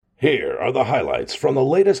Here are the highlights from the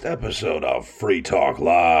latest episode of Free Talk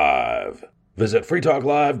Live. Visit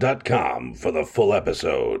freetalklive.com for the full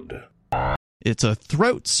episode. It's a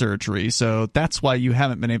throat surgery, so that's why you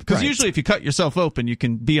haven't been able... Because usually if you cut yourself open, you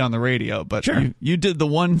can be on the radio, but you did the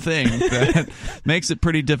one thing that makes it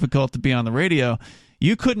pretty difficult to be on the radio.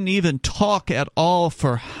 You couldn't even talk at all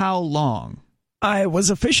for how long? I was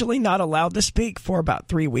officially not allowed to speak for about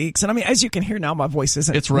 3 weeks. And I mean, as you can hear now, my voice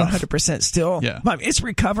isn't 100% still. Yeah. It's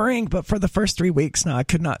recovering, but for the first 3 weeks, no, I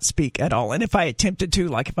could not speak at all. And if I attempted to,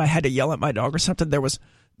 like if I had to yell at my dog or something, there was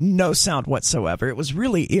no sound whatsoever. It was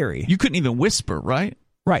really eerie. You couldn't even whisper, right?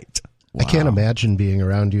 Right. Wow. I can't imagine being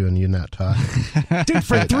around you and you not talking. Dude,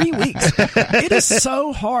 for 3 weeks, it is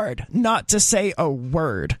so hard not to say a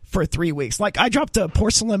word for 3 weeks. Like, I dropped a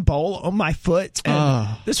porcelain bowl on my foot, and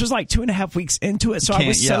this was like 2.5 weeks into it, so I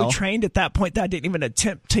was so trained at that point that I didn't even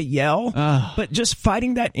attempt to yell. But just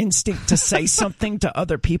fighting that instinct to say something to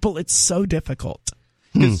other people, it's so difficult.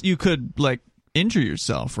 Because you could, like, injure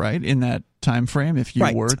yourself, right, in that time frame if you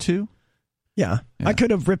were to? Yeah, I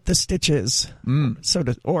could have ripped the stitches,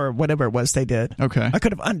 or whatever it was they did. Okay. I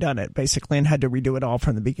could have undone it, basically, and had to redo it all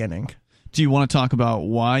from the beginning. Do you want to talk about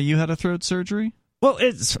why you had a throat surgery? Well,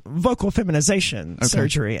 it's vocal feminization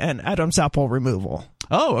surgery and Adam's apple removal.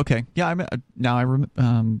 Oh, okay. Yeah,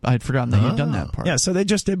 I had forgotten that you'd done that part. Yeah, so they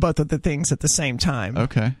just did both of the things at the same time.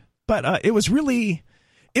 Okay. But it was really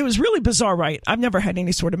bizarre, right? I've never had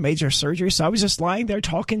any sort of major surgery, so I was just lying there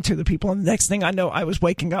talking to the people, and the next thing I know, I was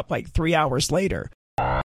waking up like 3 hours later.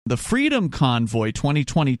 The Freedom Convoy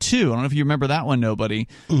 2022, I don't know if you remember that one, nobody,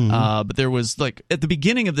 but there was, like, at the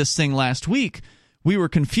beginning of this thing last week, we were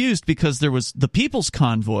confused because there was the People's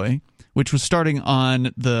Convoy, which was starting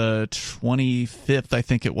on the 25th, I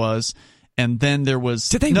think it was. And then there was...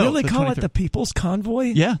 Did they really call it the People's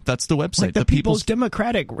Convoy? Yeah, that's the website. Like the People's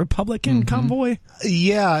Democratic Republican Convoy?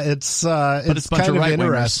 Yeah, it's kind of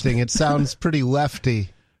interesting. It sounds pretty lefty.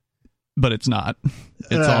 But it's not.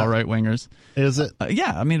 It's all right-wingers. Is it?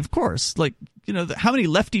 Yeah, I mean, of course. Like, you know, how many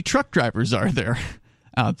lefty truck drivers are there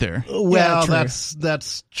out there? Well,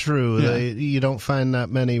 that's true. Yeah. You don't find that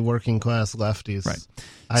many working-class lefties. Right.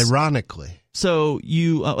 Ironically. So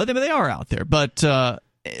they are out there, but...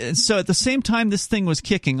 So at the same time this thing was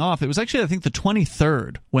kicking off, it was actually, I think, the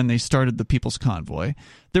 23rd when they started the People's Convoy.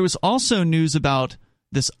 There was also news about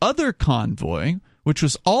this other convoy, which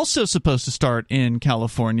was also supposed to start in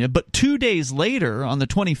California, but 2 days later, on the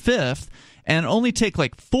 25th, and only take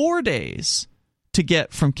like 4 days to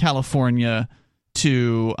get from California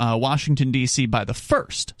to Washington, D.C. by the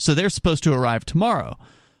 1st. So they're supposed to arrive tomorrow.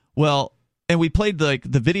 Well... And we played the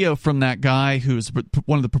video from that guy who's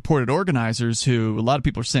one of the purported organizers, who a lot of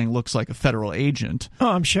people are saying looks like a federal agent. Oh,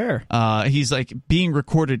 I'm sure. He's like being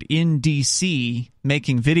recorded in D.C.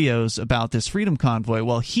 making videos about this Freedom Convoy.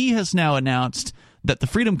 Well, he has now announced that the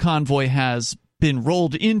Freedom Convoy has been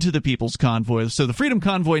rolled into the People's Convoy. So the Freedom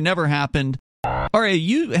Convoy never happened. Aria,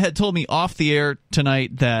 you had told me off the air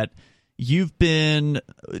tonight that you've been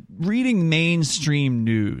reading mainstream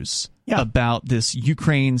news about this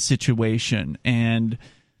Ukraine situation, and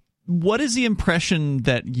what is the impression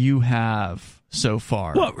that you have so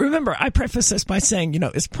far? Well, remember, I preface this by saying,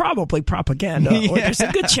 it's probably propaganda, or there's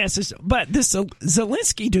a good chance. But this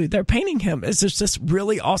Zelensky dude, they're painting him as just this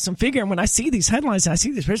really awesome figure, and when I see these headlines and I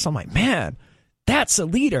see these pictures, I'm like, man, that's a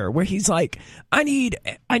leader, where he's like, I need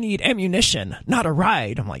ammunition, not a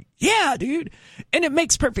ride. I'm like, yeah, dude. And it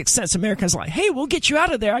makes perfect sense. Americans are like, hey, we'll get you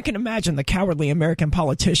out of there. I can imagine the cowardly American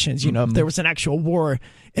politicians, if there was an actual war,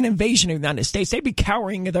 an invasion of the United States, they'd be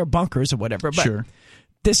cowering in their bunkers or whatever. But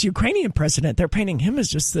this Ukrainian president, they're painting him as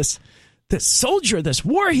just this soldier, this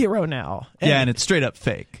war hero now. And it's straight up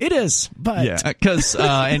fake. It is, but because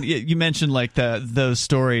and you mentioned like those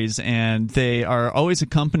stories, and they are always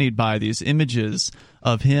accompanied by these images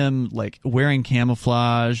of him like wearing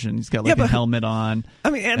camouflage, and he's got like a helmet on.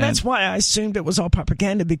 I mean, and that's why I assumed it was all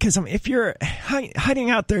propaganda, because if you're hiding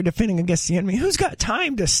out there defending against the enemy, who's got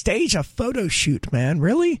time to stage a photo shoot, man?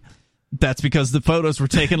 Really? That's because the photos were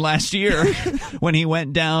taken last year when he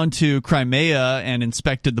went down to Crimea and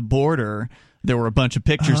inspected the border. There were a bunch of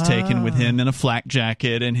pictures taken with him in a flak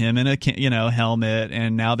jacket and him in a helmet,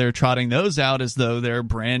 and now they're trotting those out as though they're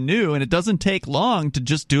brand new. And it doesn't take long to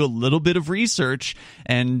just do a little bit of research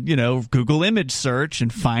and Google image search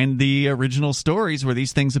and find the original stories where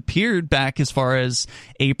these things appeared back as far as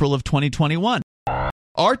April of 2021.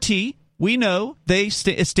 RT, we know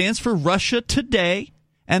it stands for Russia Today.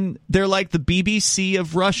 And they're like the BBC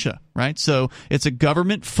of Russia, right? So it's a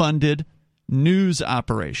government-funded news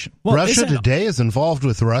operation. Well, Russia Today is involved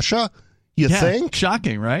with Russia? You think?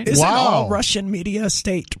 Shocking, right? Is it Wow. all Russian media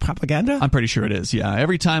state propaganda? I'm pretty sure it is, yeah.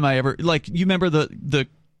 Every time I ever, like, you remember the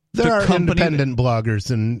There are company independent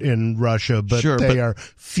bloggers in Russia, but Sure, they but- are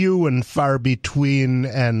few and far between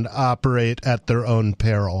and operate at their own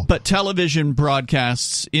peril. But television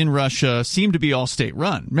broadcasts in Russia seem to be all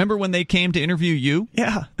state-run. Remember when they came to interview you?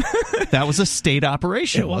 Yeah. That was a state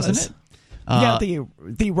operation, It was. wasn't it? Yeah,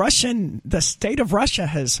 the state of Russia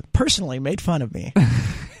has personally made fun of me.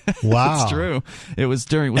 Wow. It's true. It was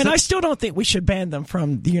during... I still don't think we should ban them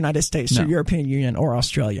from the United States or European Union or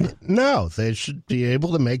Australia. No, they should be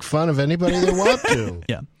able to make fun of anybody they want to.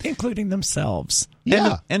 Yeah. Including themselves.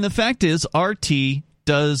 Yeah. And the fact is, RT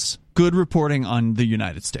does good reporting on the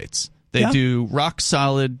United States. They do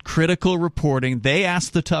rock-solid, critical reporting. They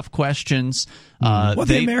ask the tough questions.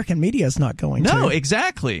 The American media is not going to. No,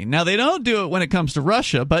 exactly. Now, they don't do it when it comes to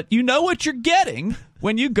Russia, but you know what you're getting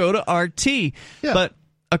when you go to RT. Yeah. But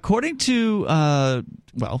according to,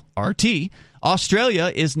 RT,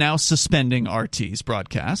 Australia is now suspending RT's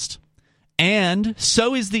broadcast. And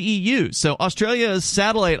so is the EU. So Australia's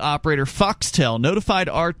satellite operator Foxtel notified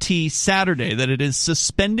RT Saturday that it is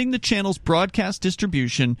suspending the channel's broadcast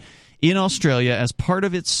distribution in Australia as part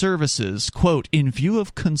of its services, quote, in view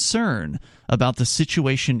of concern about the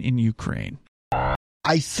situation in Ukraine.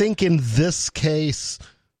 I think in this case,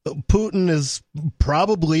 Putin is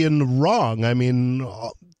probably in the wrong. I mean,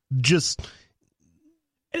 just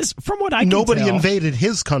From what I can nobody tell, invaded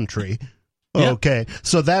his country. Yeah. Okay,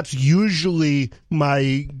 so that's usually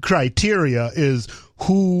my criteria is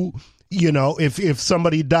who, if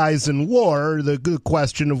somebody dies in war, the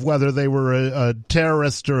question of whether they were a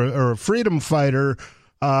terrorist or a freedom fighter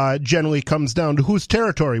generally comes down to whose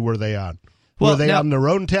territory were they on. Well, were they now- on their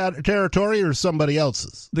own territory or somebody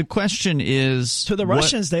else's? The question is... to the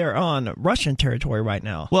Russians, they are on Russian territory right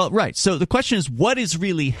now. Well, right. So the question is, what is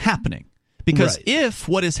really happening? Because Right. if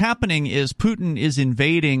what is happening is Putin is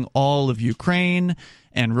invading all of Ukraine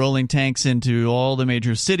and rolling tanks into all the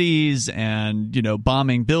major cities and,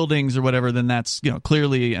 bombing buildings or whatever, then that's,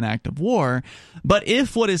 clearly an act of war. But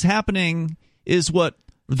if what is happening is what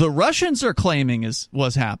the Russians are claiming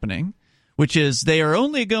was happening, which is they are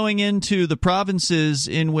only going into the provinces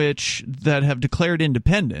that have declared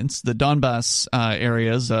independence, the Donbass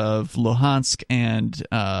areas of Luhansk and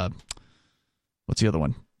what's the other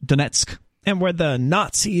one? Donetsk. And where the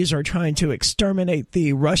Nazis are trying to exterminate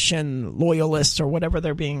the Russian loyalists or whatever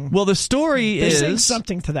they're being... Well, the story they're is... saying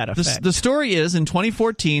something to that effect. The story is, in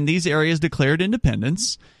 2014, these areas declared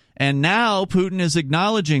independence, and now Putin is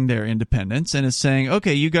acknowledging their independence and is saying,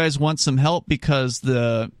 okay, you guys want some help because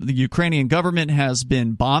the Ukrainian government has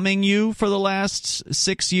been bombing you for the last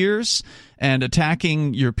 6 years and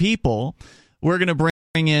attacking your people. We're going to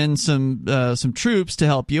bring in some troops to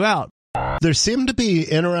help you out. There seem to be,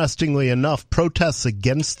 interestingly enough, protests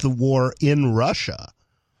against the war in Russia.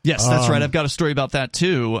 Yes, that's right. I've got a story about that,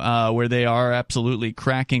 too, where they are absolutely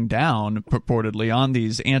cracking down, purportedly, on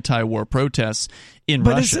these anti-war protests in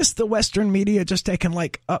Russia. But is this the Western media just taking,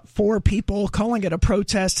 4 people, calling it a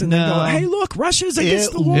protest, and then going, hey, look, Russia's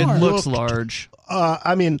against the war? It looks large.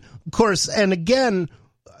 Of course, and again...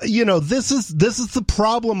 this is the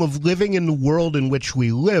problem of living in the world in which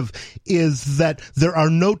we live, is that there are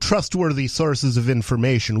no trustworthy sources of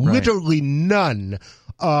information, Right. literally none.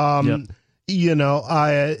 Yep.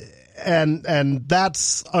 And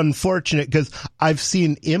that's unfortunate because I've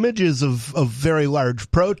seen images of very large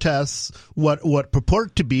protests, what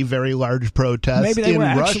purport to be very large protests Maybe they in were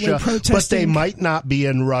actually Russia, but they protesting. might not be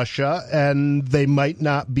in Russia, and they might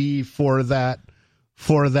not be for that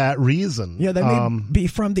reason. Yeah, they may be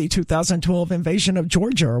from the 2012 invasion of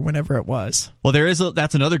Georgia or whenever it was. Well,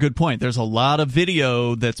 that's another good point. There's a lot of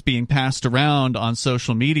video that's being passed around on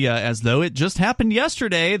social media as though it just happened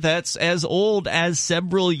yesterday. That's as old as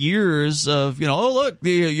several years of, oh, look,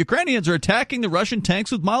 the Ukrainians are attacking the Russian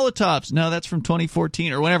tanks with Molotovs. No, that's from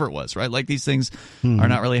 2014 or whenever it was, right? Like these things are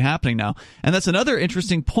not really happening now. And that's another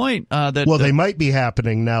interesting point. They might be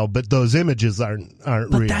happening now, but those images aren't real.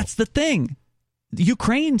 But that's the thing.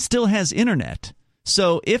 Ukraine still has internet.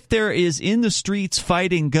 So if there is in the streets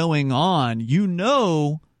fighting going on,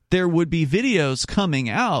 there would be videos coming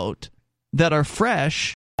out that are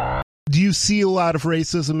fresh. Do you see a lot of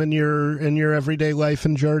racism in your everyday life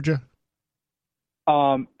in Georgia?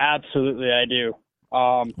 Absolutely, I do.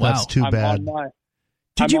 That's too bad.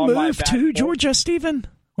 Did you I'm on my move back to foot. Georgia, Stephen?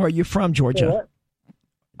 Or are you from Georgia?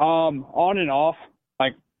 On and off.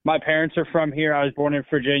 Like, my parents are from here. I was born in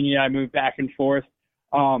Virginia. I moved back and forth.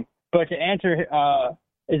 But to answer,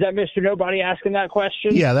 is that Mr. Nobody asking that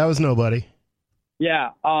question? Yeah, that was nobody. Yeah.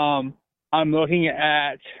 I'm looking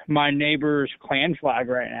at my neighbor's Klan flag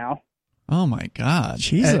right now. Oh, my God.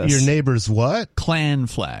 Jesus. At your neighbor's what? Klan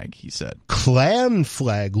flag, he said. Klan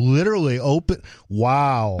flag, literally open.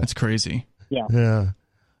 Wow. That's crazy. Yeah. Yeah.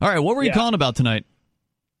 All right, what were you calling about tonight?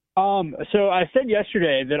 So I said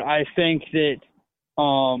yesterday that I think that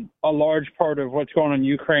a large part of what's going on in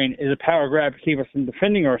Ukraine is a power grab to keep us from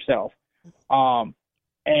defending ourselves.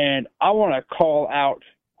 And I want to call out,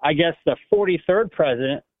 I guess, the 43rd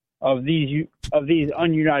president of these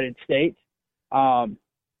ununited states.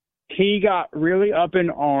 He got really up in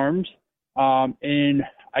arms in,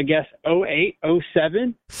 I guess, 08,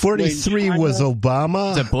 07. 43 was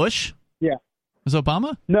Obama. Is that Bush? Yeah. Was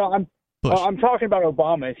Obama? No, I'm talking about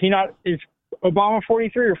Obama. Is Obama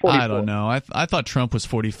 43 or 44? I don't know. I thought Trump was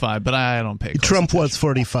 45, but I don't pay close Trump attention. was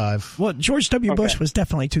 45. Well, George W. Bush was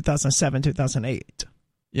definitely 2007, 2008.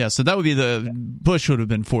 Yeah, so that would be Bush would have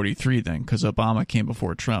been 43 then, because Obama came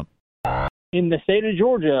before Trump. In the state of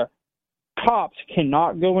Georgia, cops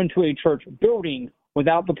cannot go into a church building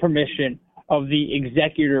without the permission of the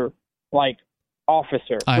executor,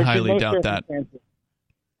 officer. I highly doubt that.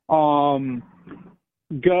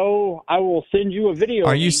 I will send you a video.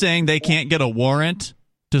 Are you saying they can't get a warrant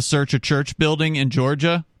to search a church building in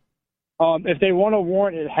Georgia? If they want a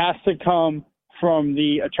warrant, it has to come from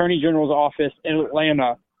the Attorney General's office in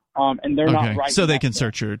Atlanta, and they're not writing. So they can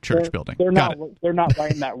search your church building. They're not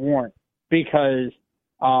writing that warrant because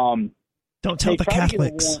don't tell the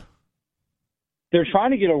Catholics. They're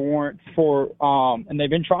trying to get a warrant for, and they've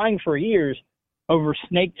been trying for years over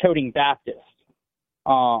snake-toting Baptists,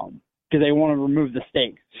 because they want to remove the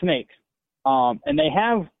snakes, and they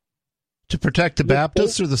have to protect the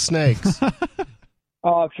Baptists or the snakes.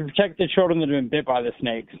 To protect the children that have been bit by the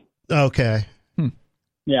snakes. Okay.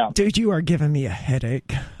 Yeah. Dude, you are giving me a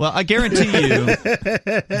headache. Well, I guarantee you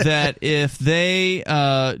that if they,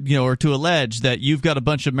 are to allege that you've got a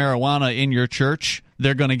bunch of marijuana in your church,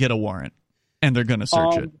 they're going to get a warrant, and they're going to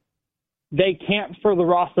search it. They can't for the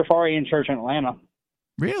Rastafarian Church in Atlanta.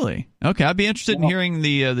 Really? Okay, I'd be interested in hearing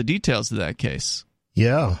the details of that case.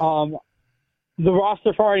 Yeah. The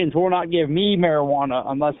Rastafarians will not give me marijuana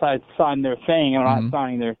unless I sign their thing. I'm not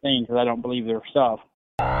signing their thing because I don't believe their stuff.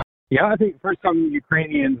 Yeah, I think first some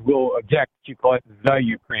Ukrainians will object that you call it the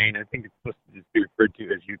Ukraine. I think it's supposed to just be referred to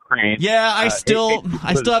as Ukraine. Yeah, I still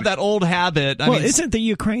have that old habit. Isn't the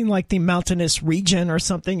Ukraine like the mountainous region or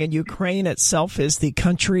something, and Ukraine itself is the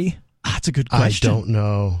country? That's a good question. I don't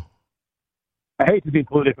know. I hate to be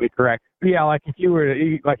politically correct. Yeah, like if you were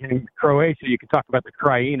like in Croatia, you could talk about the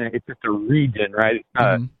Krajina. It's just a region, right?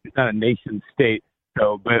 It's not a nation state.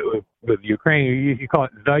 So, but with Ukraine, you call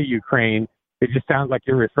it the Ukraine. It just sounds like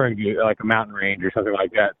you're referring to like a mountain range or something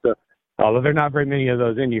like that. So, although there are not very many of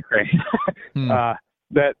those in Ukraine,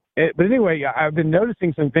 but anyway, I've been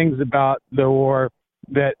noticing some things about the war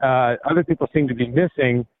that other people seem to be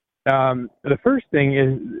missing. The first thing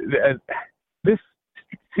is this.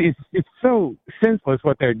 It's so senseless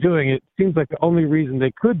what they're doing. It seems like the only reason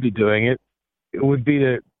they could be doing it would be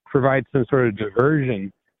to provide some sort of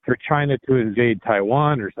diversion for China to invade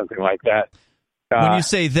Taiwan or something like that. When you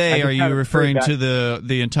say they, are you referring to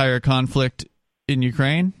the entire conflict in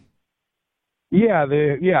Ukraine? Yeah,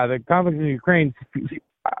 the conflict in Ukraine.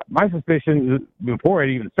 My suspicion before it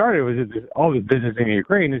even started was that all this business in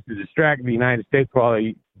Ukraine is to distract the United States while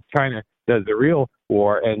China does the real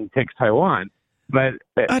war and takes Taiwan. But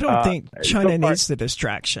I don't think China needs the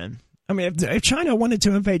distraction. I mean, if China wanted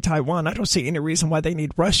to invade Taiwan, I don't see any reason why they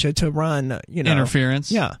need Russia to run,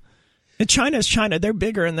 interference. Yeah. And China's China. They're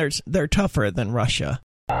bigger and they're tougher than Russia.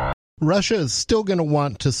 Russia is still going to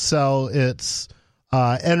want to sell its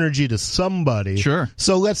energy to somebody. Sure.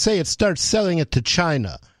 So let's say it starts selling it to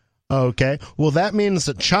China. Okay. Well, that means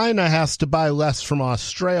that China has to buy less from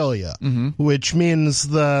Australia, which means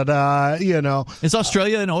that, Is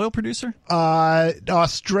Australia an oil producer?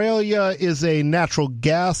 Australia is a natural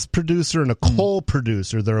gas producer and a coal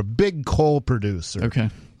producer. They're a big coal producer. Okay.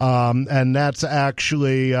 And that's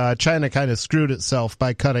actually China kind of screwed itself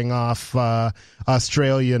by cutting off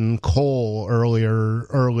Australian coal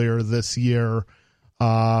earlier this year.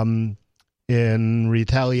 In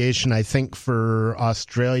retaliation, I think, for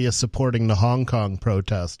Australia supporting the Hong Kong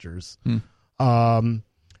protesters. But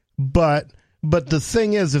the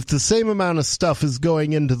thing is, if the same amount of stuff is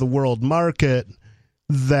going into the world market,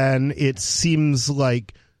 then it seems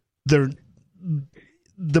like the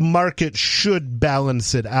market should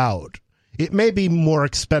balance it out. It may be more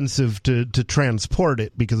expensive to transport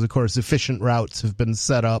it because, of course, efficient routes have been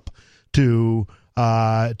set up to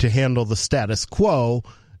handle the status quo.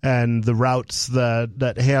 And the routes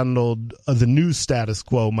that handled the new status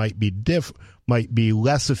quo might be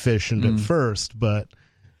less efficient at first, but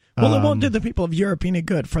Well, it won't do the people of Europe any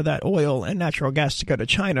good for that oil and natural gas to go to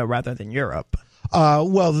China rather than Europe.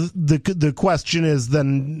 Well, the question is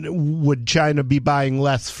then, would China be buying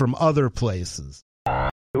less from other places?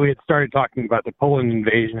 We had started talking about the Poland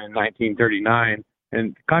invasion in 1939,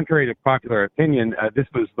 and contrary to popular opinion, this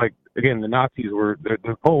was like, again,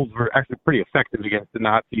 the Poles were actually pretty effective against the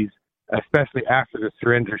Nazis, especially after the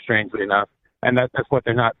surrender, strangely enough. And that's what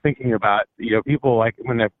they're not thinking about. You know, people like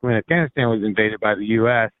when Afghanistan was invaded by the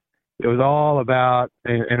U.S., it was all about,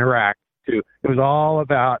 in Iraq too, it was all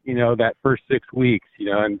about, that first 6 weeks,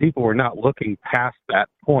 and people were not looking past that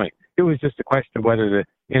point. It was just a question of whether the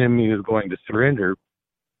enemy was going to surrender.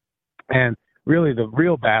 And really the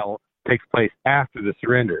real battle takes place after the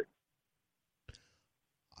surrender.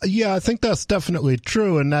 Yeah, I think that's definitely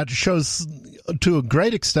true, and that shows to a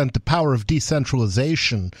great extent the power of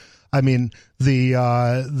decentralization. I mean,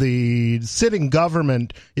 the sitting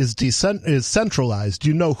government is centralized.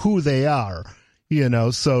 You know who they are,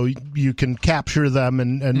 so you can capture them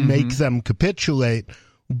and make them capitulate,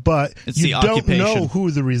 but you don't know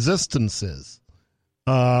who the resistance is,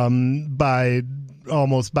 by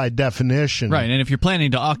definition. Right, and if you're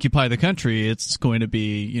planning to occupy the country, it's going to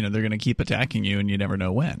be, they're going to keep attacking you, and you never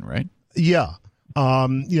know when, right? Yeah.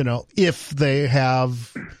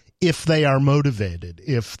 If they are motivated,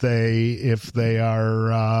 if they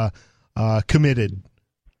are committed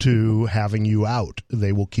to having you out,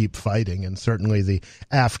 they will keep fighting. And certainly the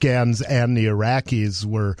Afghans and the Iraqis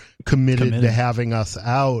were committed to having us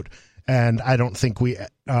out. And I don't think the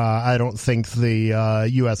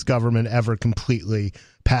U.S. government ever completely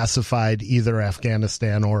pacified either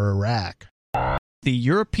Afghanistan or Iraq. The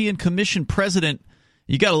European Commission president,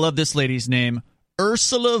 you got to love this lady's name,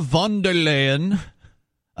 Ursula von der Leyen,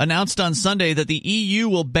 announced on Sunday that the EU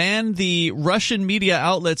will ban the Russian media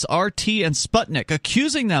outlets RT and Sputnik,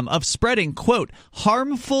 accusing them of spreading, quote,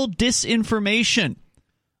 harmful disinformation,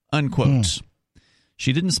 unquote.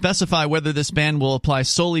 She didn't specify whether this ban will apply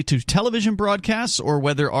solely to television broadcasts or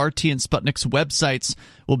whether RT and Sputnik's websites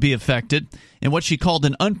will be affected. In what she called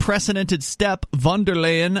an unprecedented step, von der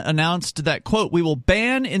Leyen announced that, quote, we will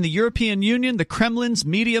ban in the European Union the Kremlin's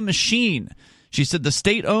media machine. She said the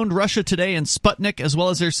state-owned Russia Today and Sputnik, as well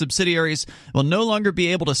as their subsidiaries, will no longer be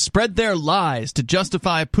able to spread their lies to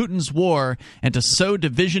justify Putin's war and to sow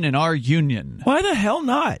division in our union. Why the hell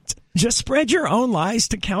not? Just spread your own lies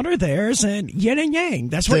to counter theirs and yin and yang.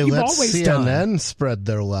 That's what you've always done. CNN spread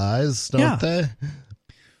their lies, don't they?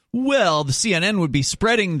 Well, the CNN would be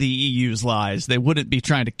spreading the EU's lies. They wouldn't be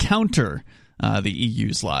trying to counter the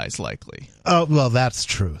EU's lies, likely. Oh, well, that's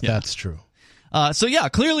true. Yeah. That's true. So yeah,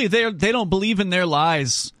 clearly they don't believe in their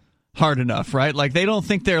lies hard enough, right? Like they don't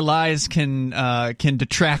think their lies can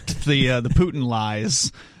detract the Putin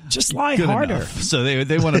lies. Just lie harder. Enough. So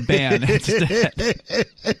they want to ban instead.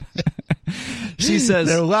 She says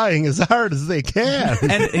they're lying as hard as they can.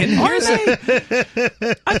 And here's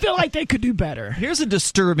I feel like they could do better. Here's a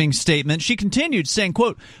disturbing statement. She continued saying,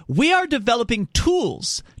 quote, we are developing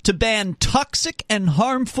tools to ban toxic and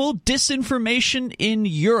harmful disinformation in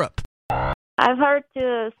Europe. I've heard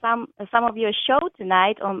some of your show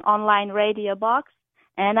tonight on online radio box,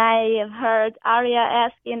 and I have heard Arya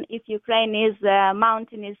asking if Ukraine is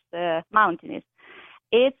mountainous.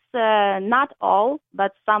 It's not all,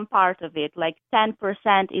 but some part of it, like 10%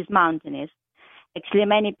 is mountainous. Actually,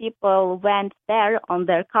 many people went there on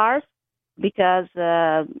their cars because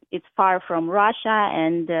it's far from Russia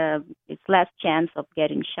and it's less chance of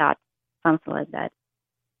getting shot, something like that.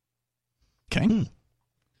 Okay.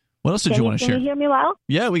 What else did you want to share? Can you hear me well?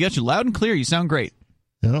 Yeah, we got you loud and clear. You sound great.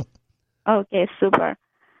 Yeah. Okay, super.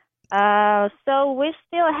 So we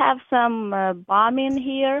still have some bombing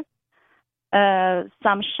here,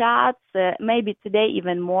 some shots, maybe today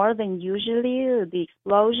even more than usually, the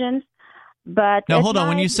explosions. But now, hold on.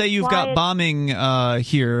 When you say you've got bombing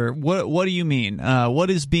here, what do you mean?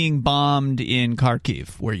 What is being bombed in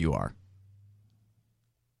Kharkiv, where you are?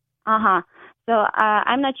 So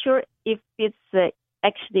I'm not sure if it's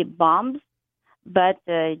actually bombs, but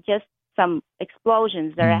just some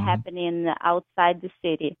explosions that are happening outside the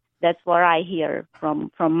city. That's what I hear from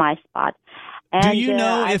my spot. And, do you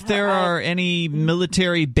know if there are any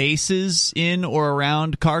military bases in or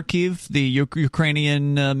around Kharkiv, the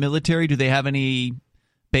Ukrainian military? Do they have any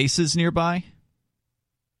bases nearby?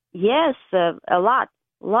 Yes, a lot.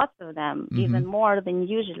 Lots of them, even more than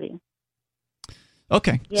usually.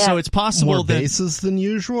 Okay, so it's possible more bases than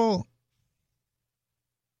usual?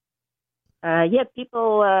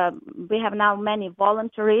 People, we have now many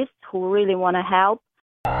volunteers who really want to help.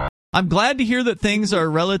 I'm glad to hear that things are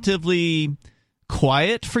relatively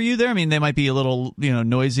quiet for you there? I mean, they might be a little,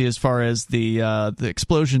 noisy as far as the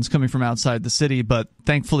explosions coming from outside the city, but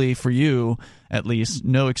thankfully for you, at least,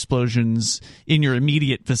 no explosions in your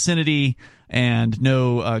immediate vicinity, and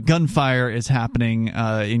no gunfire is happening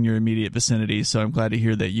in your immediate vicinity. So I'm glad to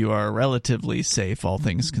hear that you are relatively safe, all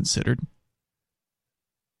things considered.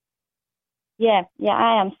 Yeah,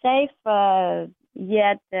 I am safe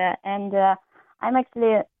yet, and I'm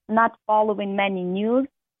actually not following many news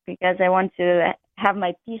because I want to have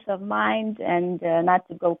my peace of mind and not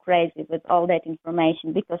to go crazy with all that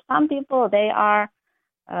information. Because some people, they are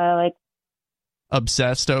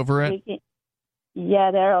obsessed over it.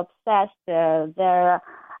 Yeah, they're obsessed. They're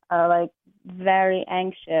very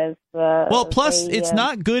anxious. Well, plus it's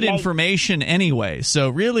not good information anyway. So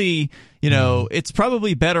really, it's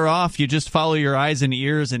probably better off you just follow your eyes and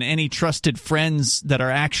ears and any trusted friends that are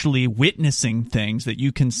actually witnessing things that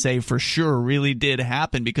you can say for sure really did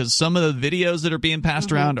happen, because some of the videos that are being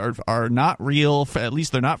passed around are not real. At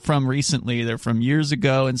least they're not from recently. They're from years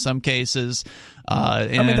ago in some cases.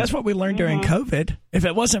 That's what we learned during COVID. If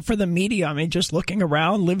it wasn't for the media, just looking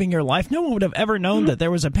around, living your life, no one would have ever known that there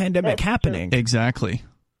was a pandemic happening. Exactly.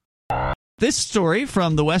 This story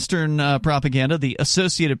from the Western propaganda, the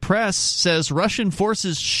Associated Press, says Russian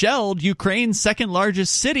forces shelled Ukraine's second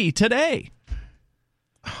largest city today.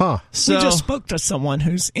 Huh. So, we just spoke to someone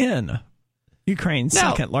who's in Ukraine's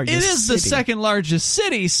second largest city. It is the second largest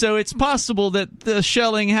city, so it's possible that the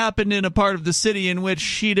shelling happened in a part of the city in which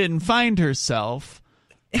she didn't find herself.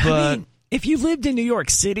 But if you lived in New York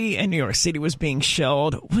City and New York City was being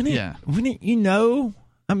shelled, wouldn't you know?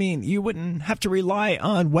 You wouldn't have to rely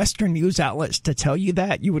on Western news outlets to tell you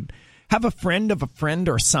that. You would have a friend of a friend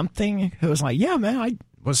or something who was like, yeah, man, I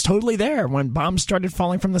was totally there when bombs started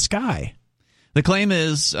falling from the sky. The claim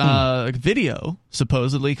is video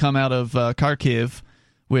supposedly come out of Kharkiv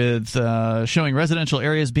with showing residential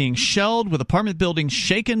areas being shelled, with apartment buildings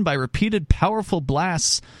shaken by repeated powerful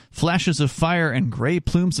blasts. Flashes of fire and gray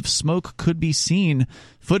plumes of smoke could be seen.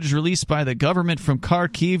 Footage released by the government from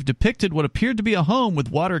Kharkiv depicted what appeared to be a home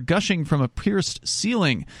with water gushing from a pierced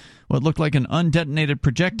ceiling. What looked like an undetonated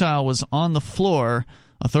projectile was on the floor.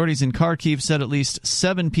 Authorities in Kharkiv said at least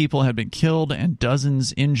 7 people had been killed and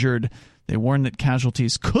dozens injured. They warned that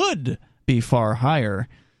casualties could be far higher.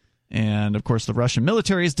 And, of course, the Russian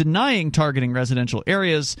military is denying targeting residential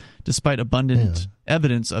areas despite abundant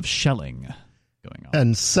evidence of shelling going on.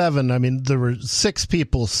 And 7, there were 6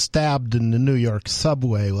 people stabbed in the New York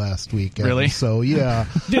subway last weekend. Really? So, yeah.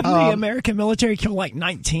 Didn't the American military kill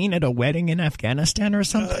 19 at a wedding in Afghanistan or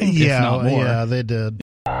something? If not more. Yeah, they did.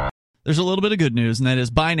 There's a little bit of good news, and that is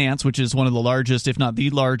Binance, which is one of the largest, if not the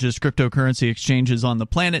largest, cryptocurrency exchanges on the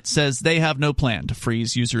planet, says they have no plan to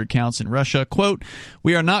freeze user accounts in Russia. Quote,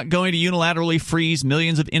 "We are not going to unilaterally freeze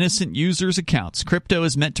millions of innocent users' accounts. Crypto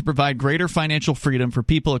is meant to provide greater financial freedom for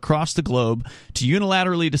people across the globe. To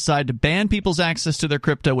unilaterally decide to ban people's access to their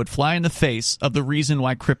crypto would fly in the face of the reason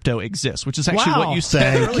why crypto exists," which is actually what you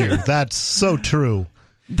said earlier. Thank you. That's so true.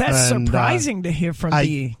 That's surprising to hear from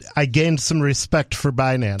I gained some respect for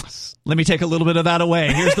Binance. Let me take a little bit of that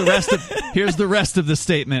away. Here's the rest of the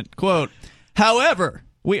statement. Quote, "However,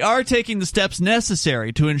 we are taking the steps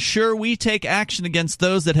necessary to ensure we take action against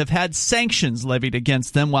those that have had sanctions levied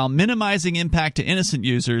against them while minimizing impact to innocent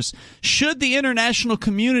users. Should the international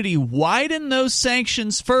community widen those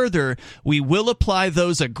sanctions further, we will apply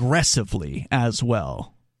those aggressively as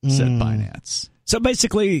well," said Binance. So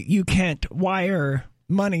basically, you can't wire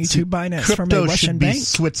money to Binance from a Crypto Russian should be bank?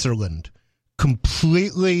 Switzerland.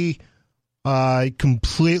 Completely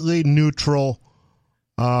neutral.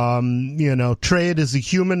 Trade is a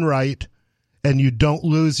human right, and you don't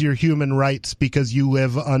lose your human rights because you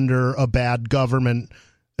live under a bad government.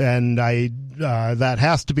 And that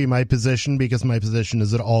has to be my position, because my position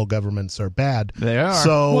is that all governments are bad. They are.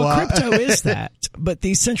 So, crypto is that, but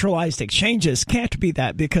these centralized exchanges can't be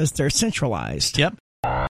that because they're centralized. Yep.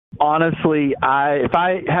 Honestly, if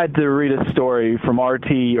I had to read a story from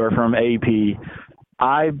RT or from AP,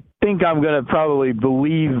 I think I'm going to probably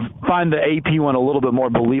find the AP one a little bit more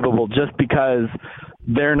believable, just because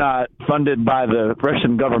they're not funded by the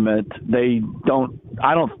Russian government. I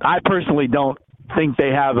personally don't think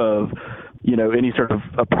they have any sort of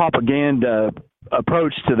a propaganda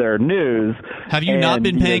approach to their news. Have you not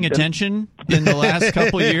been paying attention in the last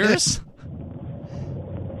couple of years?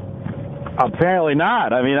 Apparently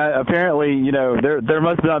not. Apparently, there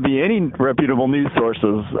must not be any reputable news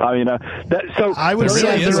sources. I would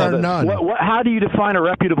say there are none. How do you define a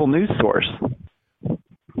reputable news source?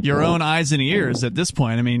 Your own eyes and ears at this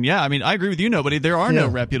point. I agree with you, nobody. There are no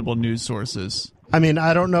reputable news sources. I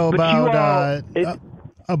don't know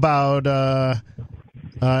about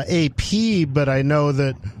AP, but I know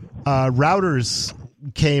that Routers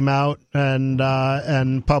came out and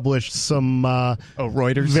published some.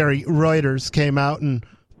 Reuters. Reuters came out and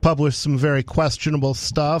published some very questionable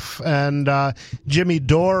stuff, and Jimmy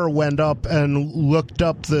Dore went up and looked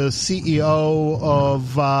up the CEO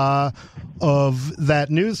of that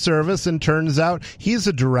news service, and turns out he's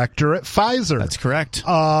a director at Pfizer. That's correct.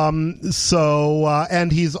 And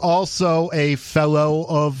he's also a fellow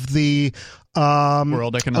of the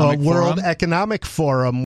World Economic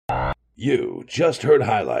Forum. You just heard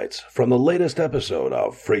highlights from the latest episode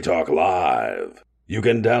of Free Talk Live. You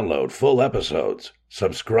can download full episodes,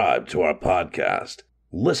 subscribe to our podcast,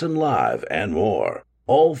 listen live, and more,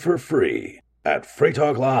 all for free at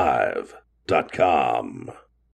freetalklive.com.